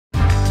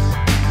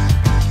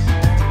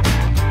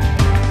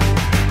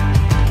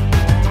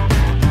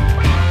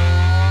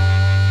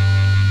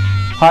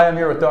Hi, I'm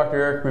here with Dr.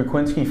 Eric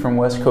Brukwinski from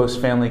West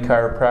Coast Family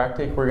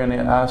Chiropractic. We're going to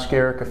ask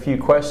Eric a few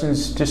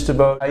questions just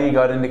about how you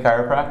got into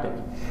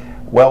chiropractic.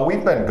 Well,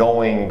 we've been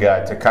going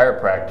to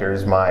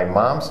chiropractors. My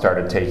mom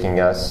started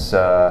taking us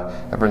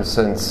ever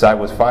since I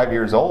was 5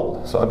 years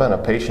old. So I've been a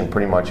patient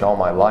pretty much all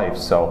my life.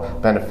 So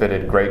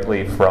benefited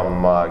greatly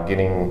from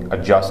getting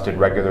adjusted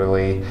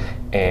regularly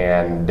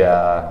and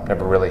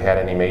never really had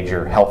any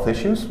major health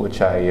issues, which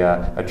I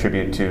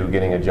attribute to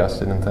getting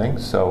adjusted and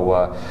things.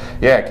 So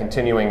yeah,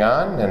 continuing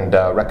on, and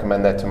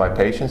recommend that to my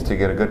patients to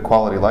get a good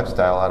quality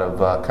lifestyle out of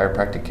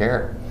chiropractic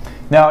care.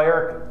 Now,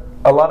 Eric,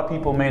 a lot of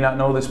people may not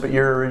know this, but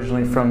you're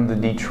originally from the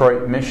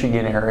Detroit,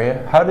 Michigan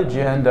area. How did you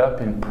end up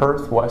in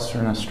Perth,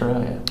 Western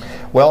Australia?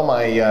 Well,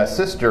 my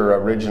sister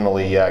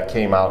originally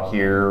came out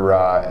here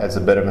as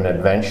a bit of an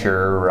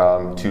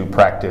adventure to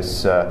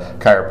practice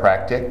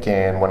chiropractic,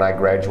 and when I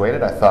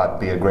graduated I thought it'd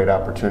be a great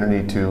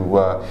opportunity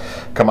to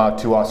come out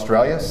to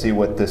Australia, see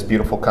what this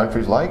beautiful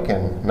country's like,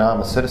 and now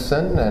I'm a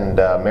citizen and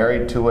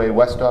married to a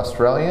West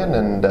Australian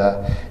and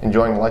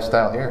enjoying the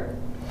lifestyle here.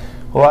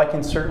 Well, I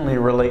can certainly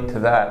relate to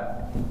that.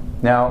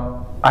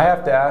 Now, I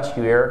have to ask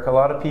you, Eric, a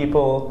lot of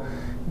people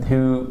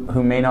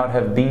who may not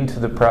have been to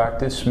the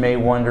practice may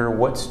wonder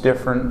what's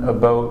different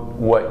about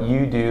what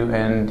you do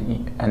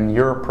and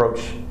your approach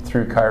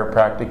through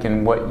chiropractic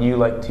and what you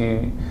like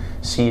to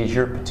see as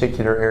your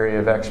particular area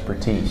of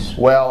expertise.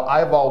 Well,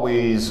 I've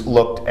always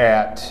looked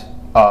at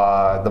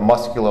the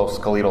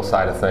musculoskeletal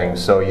side of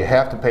things. So you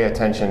have to pay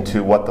attention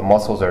to what the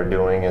muscles are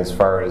doing as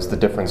far as the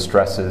different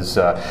stresses.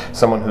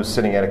 Someone who's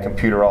sitting at a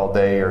computer all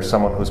day or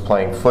someone who's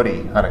playing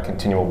footy on a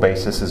continual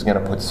basis is going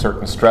to put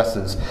certain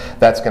stresses.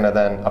 That's going to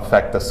then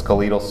affect the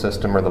skeletal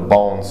system or the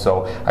bones.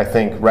 So I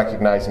think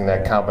recognizing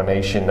that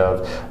combination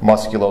of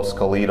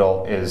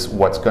musculoskeletal is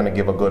what's going to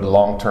give a good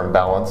long-term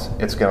balance.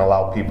 It's going to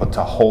allow people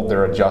to hold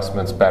their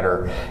adjustments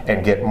better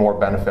and get more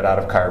benefit out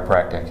of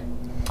chiropractic.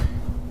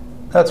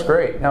 That's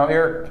great. Now,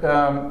 Eric,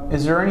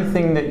 is there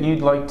anything that you'd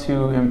like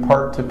to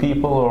impart to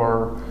people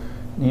or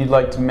you'd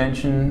like to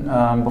mention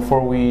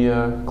before we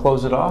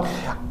close it off?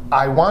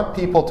 I want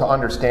people to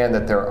understand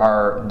that there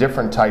are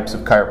different types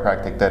of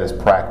chiropractic that is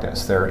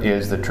practiced. There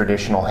is the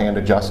traditional hand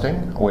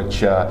adjusting,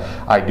 which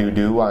I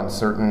do on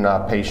certain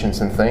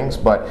patients and things,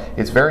 but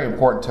it's very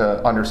important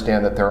to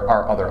understand that there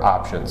are other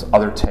options,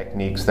 other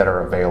techniques that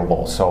are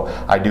available. So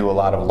I do a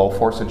lot of low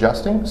force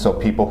adjusting, so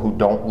people who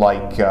don't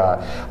like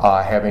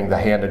having the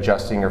hand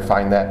adjusting or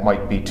find that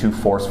might be too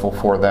forceful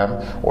for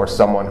them, or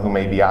someone who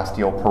may be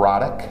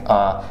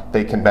osteoporotic,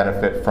 they can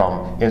benefit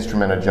from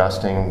instrument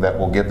adjusting that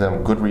will give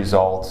them good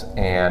results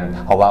and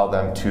allow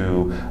them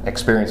to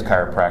experience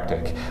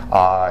chiropractic.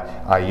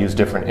 I use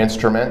different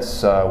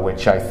instruments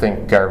which I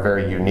think are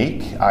very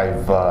unique.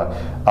 I've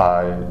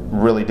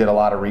really did a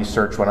lot of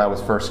research when I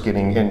was first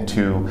getting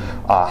into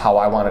how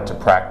I wanted to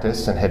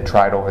practice, and had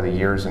tried over the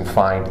years and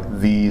find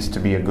these to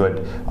be a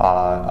good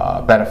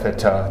benefit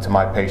to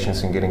my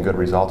patients and getting good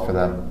results for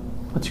them.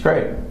 That's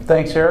great.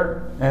 Thanks,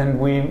 Eric. And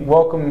we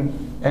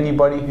welcome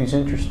anybody who's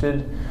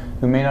interested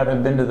who may not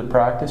have been to the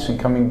practice and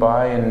coming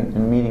by and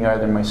meeting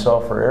either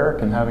myself or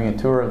Eric and having a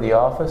tour of the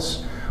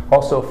office.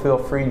 Also, feel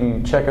free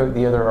to check out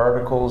the other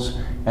articles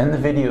and the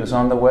videos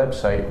on the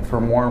website for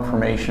more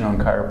information on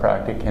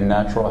chiropractic and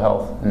natural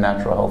health and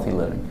natural healthy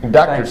living.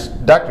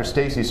 Dr.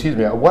 Stacey, excuse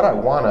me, what I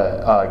want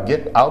to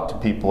get out to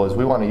people is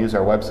we want to use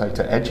our website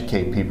to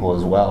educate people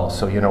as well.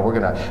 So, you know, we're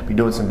going to be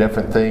doing some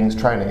different things,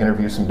 trying to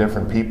interview some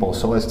different people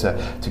so as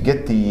to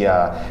get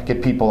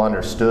get people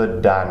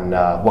understood on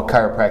what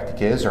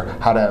chiropractic is or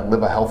how to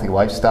live a healthy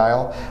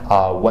lifestyle,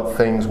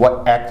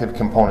 what active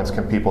components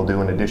can people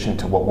do in addition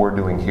to what we're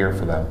doing here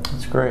for them.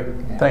 That's great.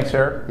 Thanks,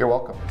 Eric. You're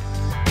welcome.